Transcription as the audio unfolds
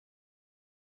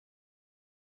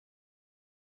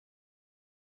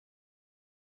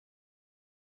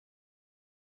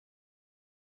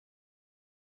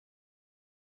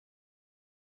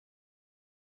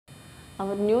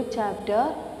our new chapter,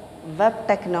 web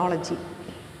technology.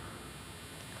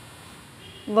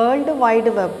 World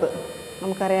wide web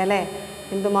നമുക്കറിയാമല്ലേ,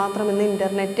 എന്തുമാത്രം ഇന്ന്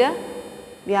internet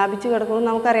വ്യാപിച്ചു കിടക്കുന്നത്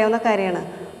നമുക്കറിയാവുന്ന കാര്യമാണ്.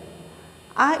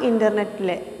 ആ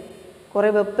ഇൻ്റർനെറ്റിലെ കുറേ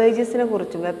വെബ് പേജസിനെ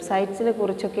കുറിച്ചും വെബ്സൈറ്റ്സിനെ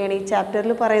കുറിച്ചൊക്കെയാണ് ഈ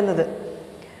ചാപ്റ്ററിൽ പറയുന്നത്.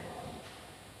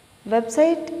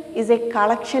 Website is A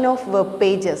collection of web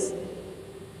pages.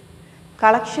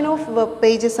 Collection of web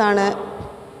pages ആണ്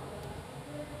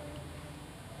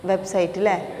വെബ്സൈറ്റ്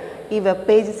അല്ലേ. ഈ വെബ്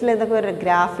പേജസിൽ എന്തൊക്കെ വരും?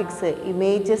 ഗ്രാഫിക്സ്,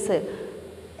 ഇമേജസ്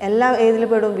എല്ലാം ഏതിൽ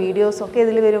പെടും? വീഡിയോസൊക്കെ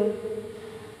ഇതിൽ വരും,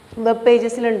 വെബ്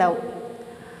പേജസിലുണ്ടാവും.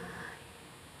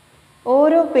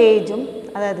 ഓരോ പേജും,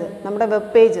 അതായത് നമ്മുടെ വെബ്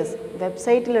പേജസ്,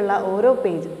 വെബ്സൈറ്റിലുള്ള ഓരോ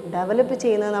പേജും ഡെവലപ്പ്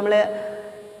ചെയ്യുന്നത് നമ്മൾ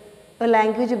ഒരു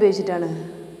ലാംഗ്വേജ് ഉപയോഗിച്ചിട്ടാണ്.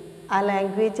 ആ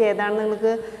ലാംഗ്വേജ് ഏതാണെന്ന്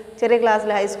നിങ്ങൾക്ക് ചെറിയ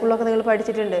ക്ലാസ്സിൽ ഹൈസ്കൂളിലൊക്കെ നിങ്ങൾ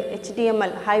പഠിച്ചിട്ടുണ്ട്.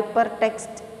 HTML hyper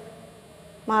text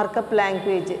markup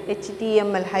language.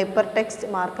 HTML hyper text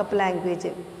markup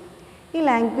language. ഈ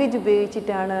ലാംഗ്വേജ്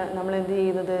ഉപയോഗിച്ചിട്ടാണ് നമ്മൾ എന്ത്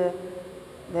ചെയ്യുന്നത്?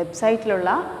 വെബ്സൈറ്റിലുള്ള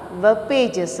വെബ്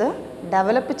പേജസ്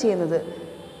ഡെവലപ്പ് ചെയ്യുന്നത്.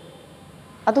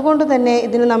 അതുകൊണ്ട് തന്നെ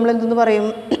ഇതിന് നമ്മൾ എന്തെന്ന് പറയും?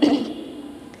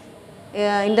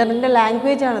 ഇൻ്റർനെറ്റിൻ്റെ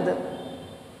ലാംഗ്വേജാണിത്.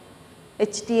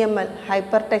 HTML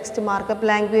hyper text markup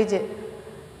language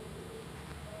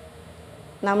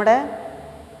നമ്മുടെ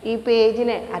ഈ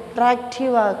പേജിനെ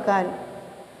അട്രാക്റ്റീവ് ആക്കാൻ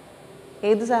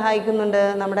ഏത് സഹായിക്കുന്നുണ്ട്?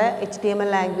 നമ്മുടെ HTML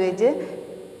ലാംഗ്വേജ്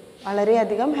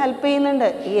വളരെയധികം ഹെൽപ്പ് ചെയ്യുന്നുണ്ട്.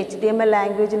 ഈ HTML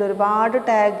ലാംഗ്വേജിൽ ഒരുപാട്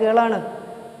ടാഗുകളാണ്.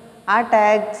 ആ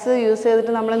ടാഗ്സ് യൂസ്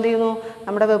ചെയ്തിട്ട് നമ്മൾ എന്ത് ചെയ്യുന്നു?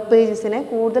 നമ്മുടെ വെബ് പേജസിനെ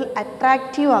കൂടുതൽ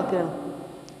അട്രാക്റ്റീവ് ആക്കുകയാണ്.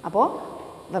 അപ്പോൾ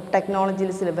വെബ്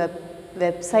ടെക്നോളജീസിൽ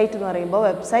വെബ്സൈറ്റ് എന്ന് പറയുമ്പോൾ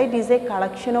website is A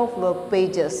collection of web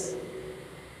pages.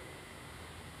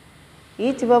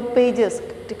 Each web pages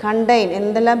contain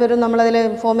എന്തെല്ലാം വരും? നമ്മളതിൽ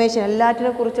ഇൻഫോർമേഷൻ,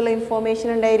 എല്ലാറ്റിനെ കുറിച്ചുള്ള ഇൻഫോർമേഷൻ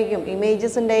ഉണ്ടായിരിക്കും,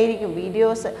 ഇമേജസ് ഉണ്ടായിരിക്കും,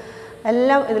 വീഡിയോസ്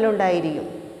എല്ലാം ഇതിലുണ്ടായിരിക്കും.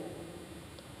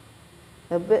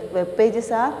 Web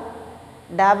pages R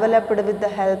developed with the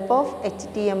help of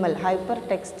HTML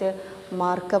hypertext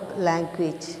markup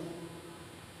language.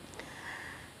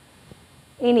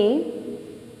 ഇനി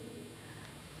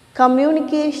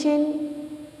communication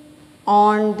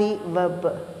on the web.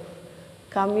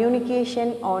 Communication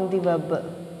on the web.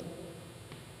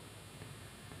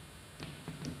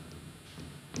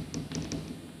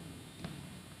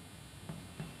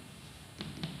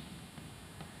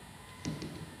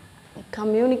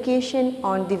 Communication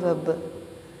on the web.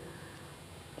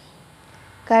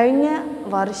 കഴിഞ്ഞ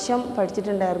വർഷം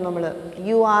പഠിച്ചിട്ടുണ്ടായിരുന്നു നമ്മൾ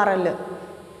URL,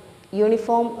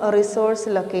 യൂണിഫോം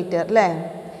റിസോഴ്സ് ലൊക്കേറ്റർ അല്ലേ.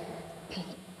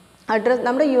 Address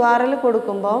നമ്മുടെ URL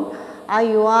കൊടുക്കുമ്പം ആ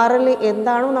URL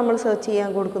എന്താണോ നമ്മൾ സെർച്ച്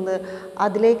ചെയ്യാൻ കൊടുക്കുന്നത്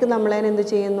അതിലേക്ക് നമ്മളതിനെ എന്ത്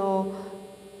ചെയ്യുന്നു?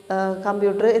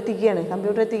 കമ്പ്യൂട്ടർ എത്തിക്കുകയാണ്.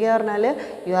 കമ്പ്യൂട്ടർ എത്തിക്കുക പറഞ്ഞാൽ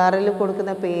URL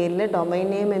കൊടുക്കുന്ന പേരിൽ ഡൊമൈൻ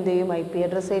നെയിം എന്ത് ചെയ്യും? IP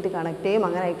അഡ്രസ് ആയിട്ട് കണക്ട് ചെയ്യും.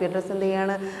 അങ്ങനെ IP അഡ്രസ്സ് എന്ത്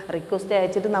ചെയ്യാണ്? റിക്വസ്റ്റ്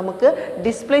അയച്ചിട്ട് നമുക്ക്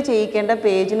ഡിസ്പ്ലേ ചെയ്യിക്കേണ്ട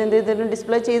പേജിന് എന്ത് ചെയ്തിട്ടും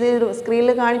ഡിസ്പ്ലേ ചെയ്ത് തരും,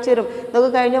 സ്ക്രീനിൽ കാണിച്ചു തരും.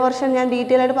 ഇതൊക്കെ കഴിഞ്ഞ വർഷം ഞാൻ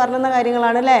ഡീറ്റെയിൽ ആയിട്ട് പറഞ്ഞ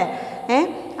കാര്യങ്ങളാണ് അല്ലേ.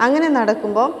 അങ്ങനെ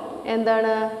നടക്കുമ്പോൾ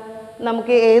എന്താണ്?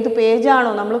 നമുക്ക് ഏത്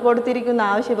പേജാണോ നമ്മൾ കൊടുത്തിരിക്കുന്ന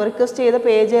ആവശ്യം, റിക്വസ്റ്റ് ചെയ്ത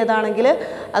പേജ് ഏതാണെങ്കിൽ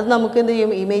അത് നമുക്ക് എന്ത്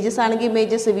ചെയ്യും? ഇമേജസ് ആണെങ്കിൽ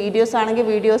ഇമേജസ്, വീഡിയോസ് ആണെങ്കിൽ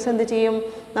വീഡിയോസ് എന്ത് ചെയ്യും?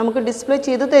 നമുക്ക് ഡിസ്പ്ലേ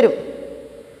ചെയ്ത് തരും.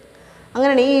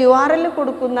 അങ്ങനെയാണ് ഈ URL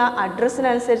കൊടുക്കുന്ന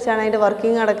അഡ്രസ്സിനനുസരിച്ചാണ് അതിൻ്റെ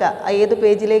വർക്കിംഗ് നടക്കുക. ഏത്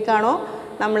പേജിലേക്കാണോ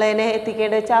നമ്മളതിനെ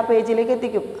എത്തിക്കേണ്ടത് വെച്ചാൽ ആ പേജിലേക്ക്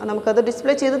എത്തിക്കും, നമുക്കത്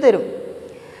ഡിസ്പ്ലേ ചെയ്ത് തരും.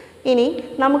 ഇനി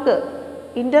നമുക്ക്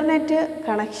ഇൻ്റർനെറ്റ്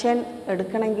കണക്ഷൻ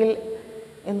എടുക്കണമെങ്കിൽ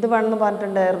എന്ത് വേണമെന്ന്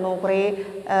പറഞ്ഞിട്ടുണ്ടായിരുന്നു? കുറേ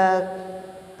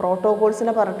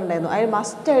പ്രോട്ടോകോൾസിനെ പറഞ്ഞിട്ടുണ്ടായിരുന്നു. അതിൽ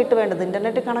മസ്റ്റായിട്ട് വേണ്ടത്,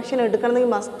 ഇൻ്റർനെറ്റ് കണക്ഷൻ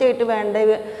എടുക്കണമെങ്കിൽ മസ്റ്റായിട്ട്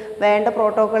വേണ്ട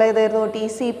പ്രോട്ടോക്കോൾ ഏതായിരുന്നു?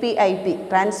 TCP/IP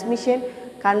transmission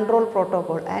control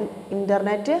protocol and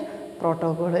internet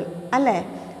പ്രോട്ടോക്കോളിൽ അല്ലേ.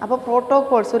 അപ്പോൾ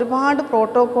പ്രോട്ടോക്കോൾസ്, ഒരുപാട്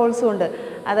പ്രോട്ടോക്കോൾസും ഉണ്ട്.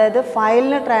 അതായത്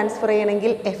ഫയലിനെ ട്രാൻസ്ഫർ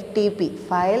ചെയ്യണമെങ്കിൽ FTP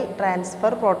ഫയൽ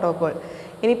ട്രാൻസ്ഫർ പ്രോട്ടോക്കോൾ.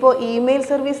 ഇനിയിപ്പോൾ email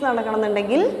service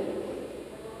നടക്കണമെന്നുണ്ടെങ്കിൽ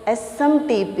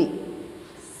SMTP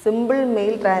simple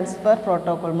mail transfer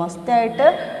protocol. മസ്റ്റായിട്ട്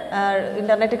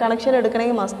ഇൻ്റർനെറ്റ് കണക്ഷൻ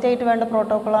എടുക്കണമെങ്കിൽ മസ്റ്റായിട്ട് വേണ്ട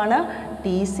പ്രോട്ടോക്കോളാണ്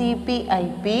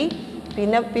TCP/IP.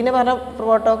 പിന്നെ പറഞ്ഞ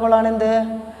പ്രോട്ടോക്കോളാണ് എന്ത്?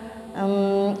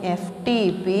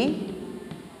 FTP,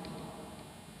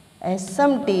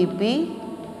 SMTP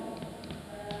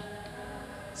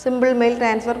simple mail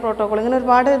transfer protocol. ഇങ്ങനെ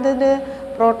ഒരുപാട് ഇതിൻ്റെ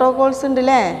പ്രോട്ടോക്കോൾസ് ഉണ്ട്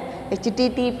അല്ലേ.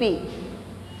 HTTP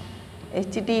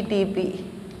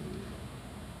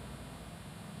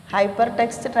hyper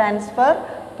text transfer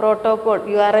protocol.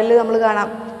 URL നമ്മൾ കാണാം,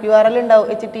 URL ഉണ്ടാവും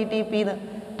HTTP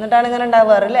എന്നിട്ടാണ് ഇങ്ങനെ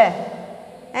ഉണ്ടാവാറ് അല്ലേ.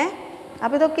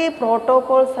 അപ്പോൾ ഇതൊക്കെ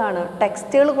പ്രോട്ടോക്കോൾസ് ആണ്.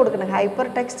 ടെക്സ്റ്റുകൾ കൊടുക്കുന്നത് ഹൈപ്പർ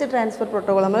ടെക്സ്റ്റ് ട്രാൻസ്ഫർ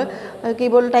പ്രോട്ടോക്കോൾ. നമ്മൾ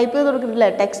കീബോർഡിൽ ടൈപ്പ് ചെയ്ത് കൊടുക്കുന്നില്ലേ,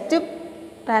 ടെക്സ്റ്റ്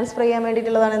ട്രാൻസ്ഫർ ചെയ്യാൻ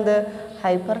വേണ്ടിയിട്ടുള്ളതാണ് എന്ത്?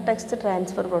 Hyper text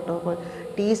transfer protocol.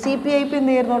 TCP/IP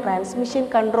എന്തായിരുന്നു? Transmission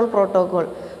control protocol.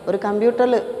 ഒരു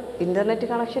കമ്പ്യൂട്ടറിൽ ഇൻ്റർനെറ്റ്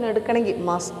കണക്ഷൻ എടുക്കണമെങ്കിൽ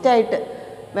മസ്റ്റായിട്ട്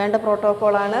വേണ്ട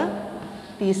പ്രോട്ടോക്കോളാണ്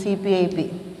TCP/IP.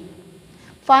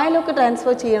 ഫയലൊക്കെ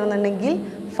ട്രാൻസ്ഫർ ചെയ്യണമെന്നുണ്ടെങ്കിൽ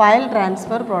file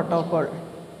transfer protocol.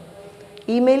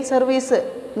 Email service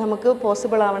നമുക്ക്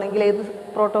പോസിബിൾ ആവണമെങ്കിൽ ഏത്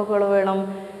പ്രോട്ടോക്കോൾ വേണം?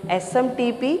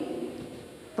 SMTP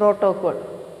protocol.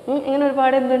 ഇങ്ങനെ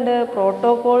ഒരുപാട് എന്തുണ്ട്?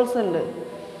 പ്രോട്ടോക്കോൾസ് ഉണ്ട്.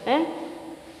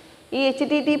 ഈ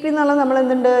HTTP എന്നുള്ളത് നമ്മൾ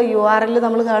എന്തുണ്ട്? URL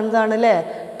നമ്മൾ കാണുന്നതാണ് അല്ലേ?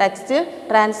 Text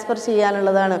transfer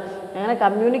ചെയ്യാനുള്ളതാണ്. അങ്ങനെ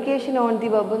കമ്മ്യൂണിക്കേഷൻ ഓൺ ദി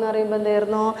വെബ് എന്ന് പറയുമ്പോൾ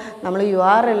എന്തായിരുന്നു? നമ്മൾ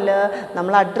URL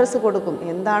നമ്മൾ അഡ്രസ്സ് കൊടുക്കും.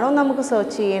 എന്താണോ നമുക്ക്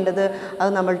സെർച്ച് ചെയ്യേണ്ടത് അത്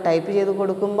നമ്മൾ ടൈപ്പ് ചെയ്ത്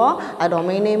കൊടുക്കുമ്പോൾ ആ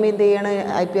ഡൊമൈൻ നെയിം എന്ത് ചെയ്യണം?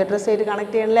 IP അഡ്രസ്സായിട്ട്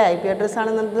connect ചെയ്യണമല്ലേ? IP അഡ്രസ്സ്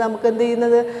ആണെന്നുണ്ടെങ്കിൽ നമുക്ക് എന്ത്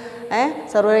ചെയ്യുന്നത്?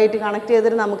 സെർവറായിട്ട് കണക്ട്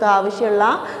ചെയ്തിട്ട് നമുക്ക് ആവശ്യമുള്ള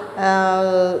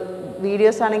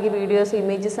വീഡിയോസ് ആണെങ്കിൽ വീഡിയോസ്,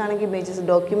 ഇമേജസ് ആണെങ്കിൽ ഇമേജസ്,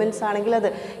 ഡോക്യുമെൻറ്റ്സ് ആണെങ്കിൽ അത്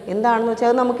എന്താണെന്ന്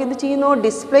വെച്ചാൽ നമുക്ക് എന്ത് ചെയ്യുന്നു?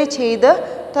 ഡിസ്പ്ലേ ചെയ്ത്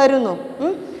തരുന്നു.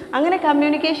 അങ്ങനെ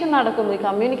കമ്മ്യൂണിക്കേഷൻ നടക്കുന്നു. ഈ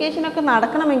കമ്മ്യൂണിക്കേഷനൊക്കെ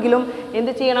നടക്കണമെങ്കിലും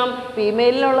എന്ത് ചെയ്യണം?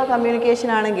 ഇമെയിലിലുള്ള കമ്മ്യൂണിക്കേഷൻ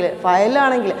ആണെങ്കിൽ,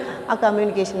 ഫയലാണെങ്കിൽ ആ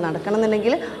കമ്മ്യൂണിക്കേഷൻ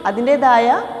നടക്കണമെന്നുണ്ടെങ്കിൽ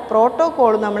അതിൻ്റേതായ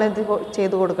പ്രോട്ടോക്കോൾ നമ്മൾ എന്ത്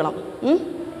ചെയ്ത് കൊടുക്കണം.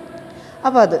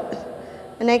 അപ്പോൾ അത്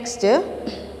next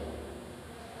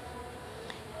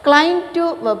client to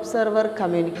web server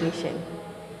communication.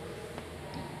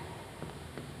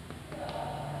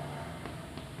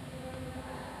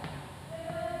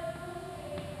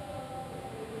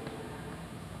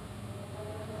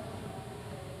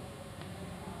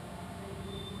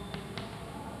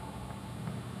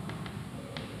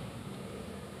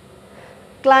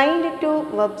 Client to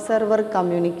web server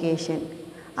communication.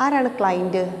 ആരാണ്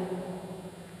client?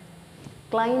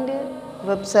 Client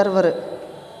web server.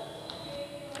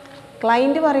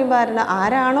 Client പറയുമ്പോൾ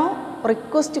ആരാണോ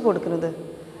റിക്വസ്റ്റ് കൊടുക്കുന്നത്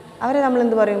അവരെ നമ്മൾ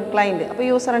എന്ത് പറയും? ക്ലയൻറ്റ്. അപ്പോൾ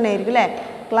യൂസർ തന്നെ ആയിരിക്കും അല്ലേ?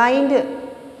 Client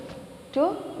to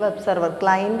web server.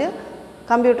 Client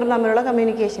computer തമ്മിലുള്ള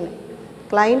കമ്മ്യൂണിക്കേഷൻ.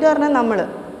 ക്ലയൻറ്റ് പറഞ്ഞാൽ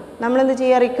നമ്മളെന്ത്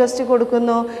ചെയ്യുക? റിക്വസ്റ്റ്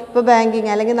കൊടുക്കുന്നു. ഇപ്പോൾ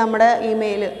ബാങ്കിങ് അല്ലെങ്കിൽ നമ്മുടെ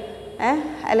ഇമെയിൽ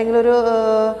അല്ലെങ്കിൽ ഒരു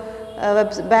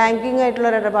ബാങ്കിങ്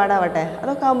ആയിട്ടുള്ളൊരു ഇടപാടാവട്ടെ,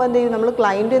 അതൊക്കെ ആകുമ്പോൾ എന്ത് ചെയ്യും? നമ്മൾ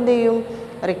ക്ലയൻറ്റ് എന്ത് ചെയ്യും?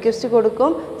 റിക്വസ്റ്റ്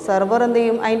കൊടുക്കും. സെർവർ എന്ത്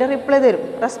ചെയ്യും? അതിൻ്റെ റിപ്ലൈ തരും,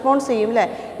 റെസ്പോൺസ് ചെയ്യും അല്ലേ?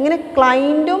 ഇങ്ങനെ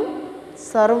ക്ലയൻറ്റും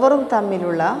സെർവറും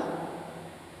തമ്മിലുള്ള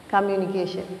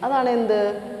കമ്മ്യൂണിക്കേഷൻ അതാണ് എന്ത്?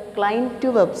 Client to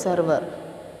web server.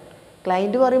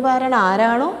 Client പറയുമ്പോൾ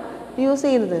ആരാണോ യൂസ്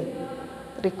ചെയ്യുന്നത്,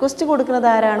 റിക്വസ്റ്റ് കൊടുക്കുന്നത്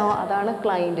ആരാണോ അതാണ്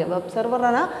ക്ലയൻറ്റ്. വെബ് സെർവർ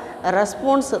ആണ്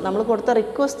റെസ്പോൺസ്, നമ്മൾ കൊടുത്ത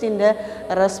റിക്വസ്റ്റിൻ്റെ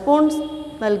റെസ്പോൺസ്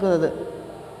നൽകുന്നത്.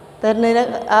 തരുന്നതിന്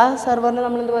ആ സെർവറിന്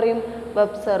നമ്മൾ എന്ത് പറയും?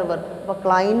 Web server. അപ്പോൾ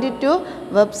client to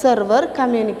web server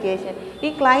communication. ഈ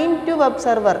ക്ലയൻറ്റ് ടു വെബ്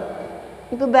സെർവർ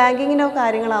ഇപ്പോൾ ബാങ്കിങ്ങിനോ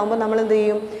കാര്യങ്ങളാകുമ്പോൾ നമ്മൾ എന്ത്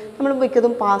ചെയ്യും? നമ്മൾ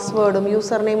മിക്കതും പാസ്വേഡും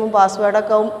യൂസർ നെയിമും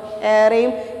പാസ്വേഡൊക്കെ ആവും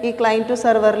ഏറെയും ഈ ക്ലയൻറ്റ് ടു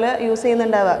സെർവറിൽ യൂസ്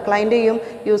ചെയ്യുന്നുണ്ടാവുക. ക്ലയൻറ്റ് ചെയ്യും,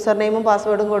 യൂസർ നെയിമും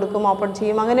പാസ്വേഡും കൊടുക്കും, ഓപ്പൺ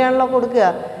ചെയ്യും, അങ്ങനെയാണല്ലോ കൊടുക്കുക.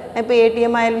 ഇപ്പോൾ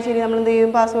ATM ആയാലും ശരി നമ്മൾ എന്ത്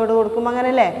ചെയ്യും? പാസ്വേഡ് കൊടുക്കും,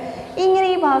 അങ്ങനെയല്ലേ? ഇങ്ങനെ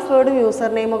ഈ പാസ്വേഡും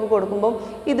യൂസർ നെയിമും ഒക്കെ കൊടുക്കുമ്പോൾ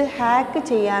ഇത് ഹാക്ക്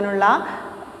ചെയ്യാനുള്ള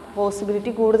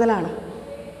പോസിബിലിറ്റി കൂടുതലാണ്.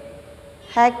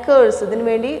 ഹാക്കേഴ്സ് ഇതിനു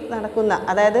വേണ്ടി നടക്കുന്ന,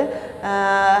 അതായത്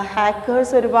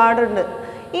ഹാക്കേഴ്സ് ഒരുപാടുണ്ട്.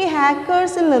 ഈ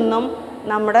ഹാക്കേഴ്സിൽ നിന്നും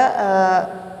നമ്മുടെ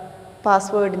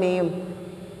പാസ്വേഡിനെയും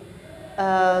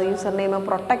യൂസർ നെയിമും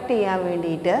പ്രൊട്ടക്റ്റ് ചെയ്യാൻ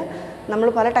വേണ്ടിയിട്ട് നമ്മൾ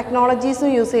പല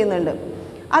ടെക്നോളജീസും യൂസ് ചെയ്യുന്നുണ്ട്.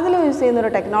 അതിൽ യൂസ്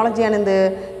ചെയ്യുന്നൊരു ടെക്നോളജിയാണ് എന്ത്?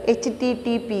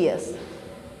 HTTPS.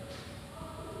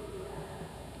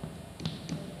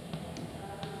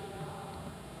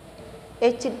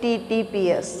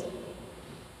 HTTPS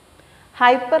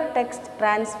Hypertext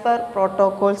Transfer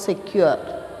Protocol Secure.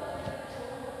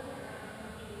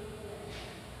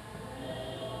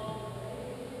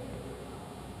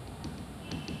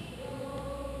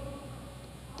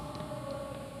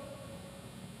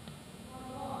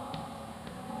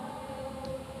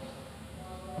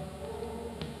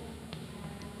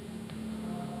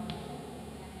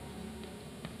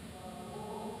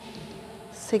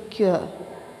 Secure.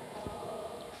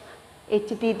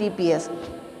 HTTPS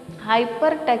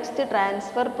hyper text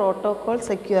transfer protocol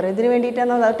secure. ഇതിന്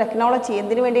വേണ്ടിയിട്ടാണ് ടെക്നോളജി.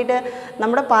 എന്തിനു വേണ്ടിയിട്ട്?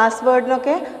 നമ്മുടെ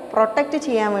പാസ്വേഡിനൊക്കെ പ്രൊട്ടക്റ്റ്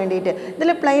ചെയ്യാൻ വേണ്ടിയിട്ട്.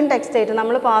 ഇതിൽ പ്ലെയിൻ ടെക്സ്റ്റ് ആയിട്ട്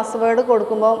നമ്മൾ പാസ്വേഡ്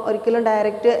കൊടുക്കുമ്പോൾ ഒരിക്കലും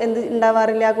ഡയറക്റ്റ് എന്ത്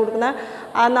ഉണ്ടാവാറില്ല, കൊടുക്കുന്ന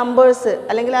ആ നമ്പേഴ്സ്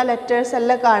അല്ലെങ്കിൽ ആ ലെറ്റേഴ്സ്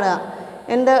എല്ലാം കാണുക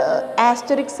എന്ത്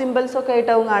ആസ്റ്ററിക് സിമ്പിൾസ് ഒക്കെ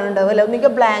ആയിട്ടാവും കാണുന്നുണ്ടാവുക അല്ലേ?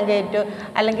 ഒന്നിപ്പോൾ ബ്ലാങ്ക് ആയിട്ട്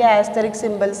അല്ലെങ്കിൽ ആസ്റ്ററിക്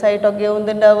സിമ്പിൾസ് ആയിട്ടൊക്കെ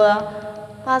എന്തുണ്ടാവുക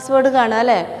പാസ്വേഡ് കാണുക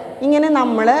അല്ലേ? ഇങ്ങനെ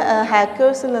നമ്മൾ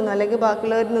ഹാക്കേഴ്സിൽ നിന്നും അല്ലെങ്കിൽ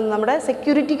ബാക്കിയുള്ളവരിൽ നിന്നും നമ്മുടെ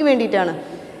സെക്യൂരിറ്റിക്ക് വേണ്ടിയിട്ടാണ്.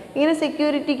 ഇങ്ങനെ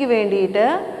സെക്യൂരിറ്റിക്ക് വേണ്ടിയിട്ട്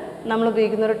നമ്മൾ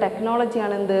ഉപയോഗിക്കുന്ന ഒരു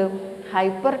ടെക്നോളജിയാണ് എന്ത്?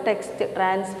 Hyper text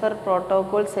transfer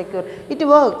protocol secure. It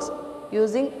works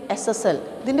using SSL.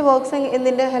 ഇതിൻ്റെ വർക്ക്സ്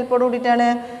എന്തിൻ്റെ ഹെൽപ്പോട് കൂടിയിട്ടാണ്?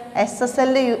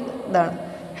 SSLൻ്റെ ഇതാണ്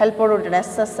ഹെൽപ്പോട് കൂടിയിട്ടാണ്.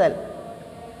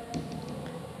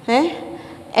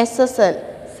 SSL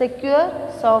secure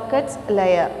sockets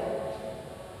layer.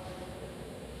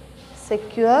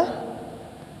 Secure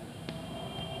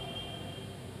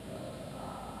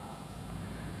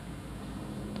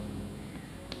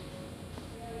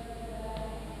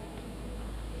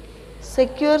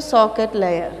secure socket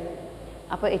layer.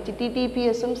 അപ്പോൾ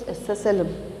HTTPSും SSLും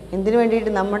എന്തിനു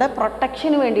വേണ്ടിയിട്ട്? നമ്മുടെ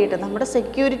പ്രൊട്ടക്ഷന് വേണ്ടിയിട്ട്, നമ്മുടെ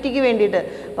സെക്യൂരിറ്റിക്ക് വേണ്ടിയിട്ട്,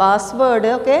 പാസ്വേഡ്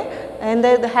ഒക്കെ എന്താ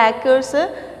ഹാക്കേഴ്സ്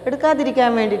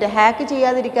എടുക്കാതിരിക്കാൻ വേണ്ടിയിട്ട്, ഹാക്ക്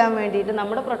ചെയ്യാതിരിക്കാൻ വേണ്ടിയിട്ട്,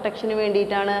 നമ്മുടെ പ്രൊട്ടക്ഷന്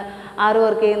വേണ്ടിയിട്ടാണ് ആര്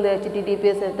വർക്ക് ചെയ്യുന്നത്?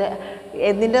 HTTPS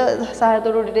എന്തിൻ്റെ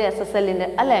സഹായത്തോടു കൂടിയിട്ട്? SSLൻ്റെ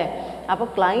അല്ലേ? അപ്പോൾ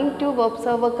client to web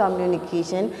server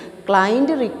communication,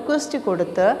 client request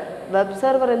കൊടുത്ത് വെബ്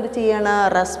സെർവർ എന്ത് ചെയ്യാണ്?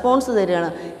 റെസ്പോൺസ് തരികയാണ്.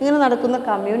 ഇങ്ങനെ നടക്കുന്ന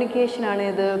കമ്മ്യൂണിക്കേഷനാണ്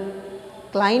ഇത്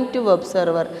ക്ലയൻറ്റ് ടു വെബ്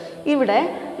സെർവർ. ഇവിടെ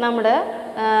നമ്മുടെ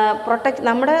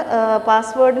നമ്മുടെ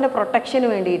പാസ്വേഡിൻ്റെ പ്രൊട്ടക്ഷന്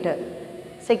വേണ്ടിയിട്ട്,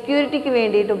 സെക്യൂരിറ്റിക്ക്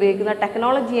വേണ്ടിയിട്ട് ഉപയോഗിക്കുന്ന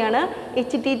ടെക്നോളജിയാണ്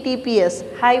HTTPS,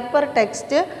 hyper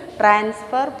text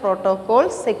transfer protocol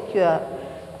secure.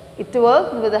 It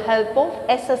work with the help of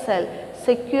SSL,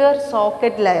 secure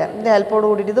socket layer. ഇതിൻ്റെ ഹെൽപ്പോട്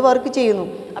കൂടിയിട്ട് ഇത് വർക്ക് ചെയ്യുന്നു.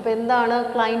 അപ്പോൾ എന്താണ്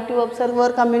client to web server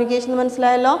communication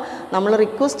മനസ്സിലായല്ലോ? നമ്മൾ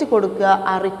റിക്വസ്റ്റ് കൊടുക്കുക,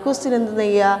 ആ റിക്വസ്റ്റിന് എന്ത്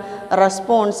ചെയ്യുക?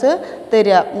 റെസ്പോൺസ്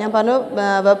തരിക. ഞാൻ പറഞ്ഞു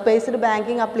വെബ് ബേസ്ഡ്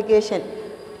ബാങ്കിങ് ആപ്ലിക്കേഷൻ,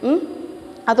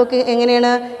 അതൊക്കെ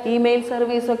എങ്ങനെയാണ്? ഇമെയിൽ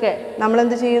സർവീസൊക്കെ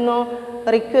നമ്മളെന്ത് ചെയ്യുന്നു?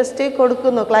 റിക്വസ്റ്റ്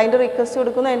കൊടുക്കുന്നു, ക്ലയൻറ്റ് റിക്വസ്റ്റ്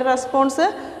കൊടുക്കുന്നു, അതിൻ്റെ റെസ്പോൺസ്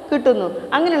കിട്ടുന്നു.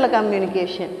 അങ്ങനെയുള്ള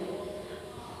communication.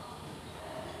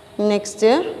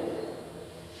 Next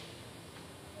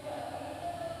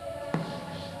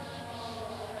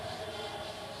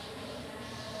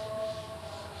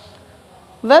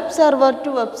web server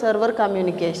to web server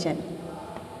communication.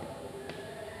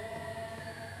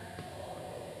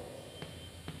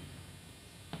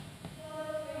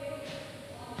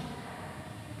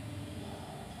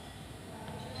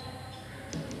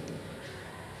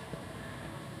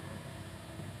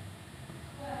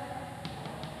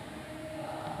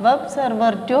 Web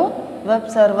server to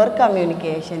web server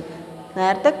communication.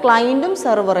 നേരത്തെ ക്ലയൻറ്റും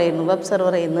സെർവറായിരുന്നു, വെബ്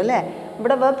സെർവർ ആയിരുന്നു അല്ലേ?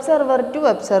 ഇവിടെ web server to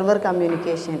web server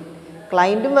communication.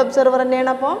 ക്ലയൻറ്റും web server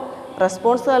തന്നെയാണ്, അപ്പോൾ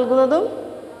റെസ്പോൺസ് നൽകുന്നതും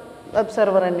വെബ്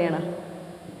സെർവർ തന്നെയാണ്,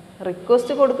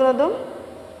 റിക്വസ്റ്റ് കൊടുക്കുന്നതും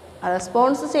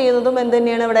റെസ്പോൺസ് ചെയ്യുന്നതും എന്ത്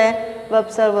തന്നെയാണ്? ഇവിടെ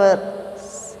വെബ്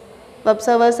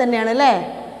സെർവേഴ്സ് തന്നെയാണ് അല്ലേ?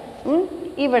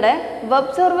 ഇവിടെ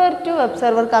web server to web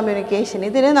server communication.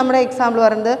 ഇതിന് നമ്മുടെ എക്സാമ്പിൾ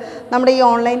പറയുന്നത് നമ്മുടെ ഈ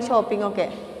ഓൺലൈൻ ഷോപ്പിംഗ്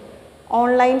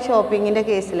ഓൺലൈൻ ഷോപ്പിങ്ങിൻ്റെ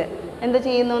കേസിൽ എന്താ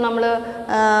ചെയ്യുന്നു? നമ്മൾ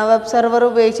വെബ് സെർവർ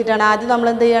ഉപയോഗിച്ചിട്ടാണ് ആദ്യം നമ്മൾ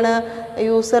എന്ത് ചെയ്യാണ്?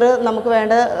 യൂസർ നമുക്ക്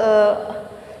വേണ്ട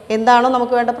എന്താണോ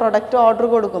നമുക്ക് വേണ്ട പ്രൊഡക്റ്റ് ഓർഡർ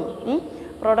കൊടുക്കും.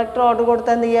 പ്രൊഡക്റ്റ് ഓർഡർ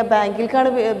കൊടുത്താൽ എന്ത് ചെയ്യുക?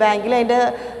 ബാങ്കിൽ അതിൻ്റെ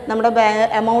നമ്മുടെ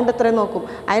എമൗണ്ട് എത്രയും നോക്കും.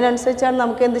 അതിനനുസരിച്ചാണ്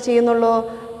നമുക്ക് എന്ത് ചെയ്യുന്നുള്ളൂ?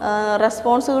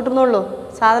 റെസ്പോൺസ് കിട്ടുന്നുള്ളൂ,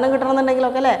 സാധനം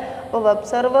കിട്ടണമെന്നുണ്ടെങ്കിലൊക്കെ അല്ലേ? അപ്പോൾ വെബ്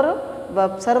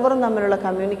സെർവറും തമ്മിലുള്ള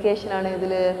കമ്മ്യൂണിക്കേഷനാണ്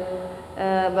ഇതിൽ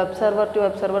web server to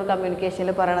web server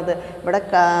കമ്മ്യൂണിക്കേഷനിൽ പറയണത്. ഇവിടെ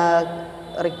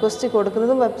റിക്വസ്റ്റ്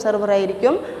കൊടുക്കുന്നതും വെബ് സെർവർ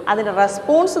ആയിരിക്കും, അതിൻ്റെ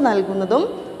റെസ്പോൺസ് നൽകുന്നതും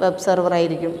വെബ് സെർവർ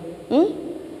ആയിരിക്കും.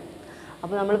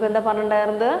 അപ്പോൾ നമ്മളിപ്പോൾ എന്താ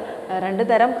പറഞ്ഞിട്ടുണ്ടായിരുന്നത്? രണ്ട്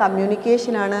തരം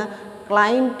കമ്മ്യൂണിക്കേഷനാണ്,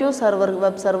 client to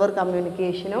web server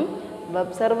കമ്മ്യൂണിക്കേഷനും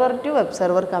web server to web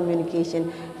server communication.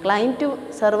 Client to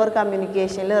server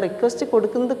കമ്മ്യൂണിക്കേഷനിൽ request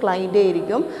കൊടുക്കുന്നത് ക്ലയൻ്റ്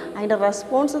ആയിരിക്കും, അതിൻ്റെ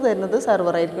റെസ്പോൺസ് തരുന്നത്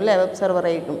സെർവർ ആയിരിക്കും അല്ലേ? വെബ് സെർവർ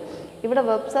ആയിരിക്കും. ഇവിടെ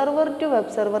web server to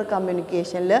web server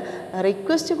കമ്മ്യൂണിക്കേഷനിൽ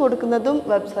request കൊടുക്കുന്നതും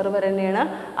വെബ് സെർവർ തന്നെയാണ്,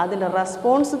 അതിൻ്റെ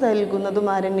റെസ്പോൺസ് നൽകുന്നതും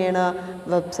ആര് തന്നെയാണ്?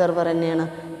 വെബ് സെർവർ തന്നെയാണ്.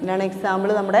 ഇതിനാണ്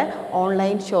എക്സാമ്പിൾ നമ്മുടെ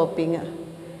online shopping.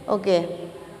 Okay,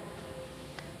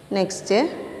 next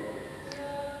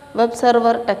web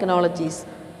server technologies.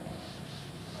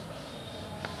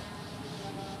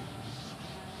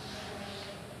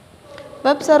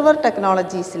 Web server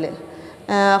ടെക്നോളജീസിൽ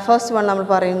first one നമ്മൾ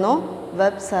പറയുന്നു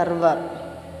വെബ് സെർവർ.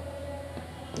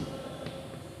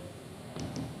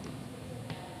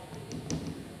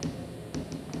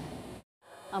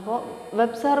 അപ്പോൾ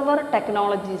web server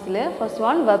ടെക്നോളജീസിൽ first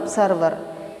one web server.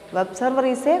 Web server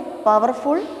is A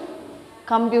powerful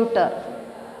computer,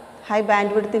 high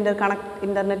band width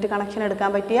internet connection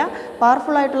എടുക്കാൻ പറ്റിയ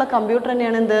powerful ആയിട്ടുള്ള computer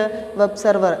തന്നെയാണ് എന്ത്? Web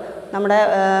server. നമ്മുടെ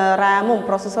റാമും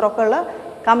പ്രോസസ്സറൊക്കെ ഉള്ള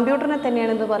കമ്പ്യൂട്ടറിനെ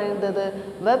തന്നെയാണ് എന്ത് പറയുന്നത്?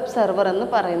 വെബ് സെർവർ എന്ന്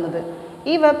പറയുന്നത്.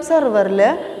 ഈ വെബ് സെർവറിൽ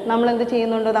നമ്മൾ എന്ത്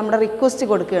ചെയ്യുന്നുണ്ട്? നമ്മുടെ റിക്വസ്റ്റ്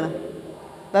കൊടുക്കുകയാണ്.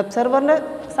 വെബ് സെർവറിൻ്റെ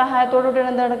സഹായത്തോടു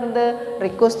കൂടിയാണ് എന്ത് നടക്കുന്നത്?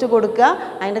 റിക്വസ്റ്റ് കൊടുക്കുക,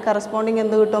 അതിൻ്റെ കറസ്പോണ്ടിങ്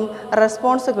എന്ത് കിട്ടും?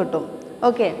 റെസ്പോൺസ് കിട്ടും.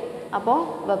 ഓക്കെ, അപ്പോൾ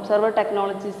വെബ് സെർവർ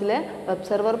ടെക്നോളജീസിൽ വെബ്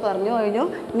സെർവർ പറഞ്ഞു കഴിഞ്ഞു.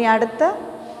 ഇനി അടുത്ത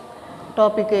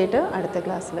ടോപ്പിക്കായിട്ട് അടുത്ത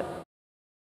ക്ലാസ്സിൽ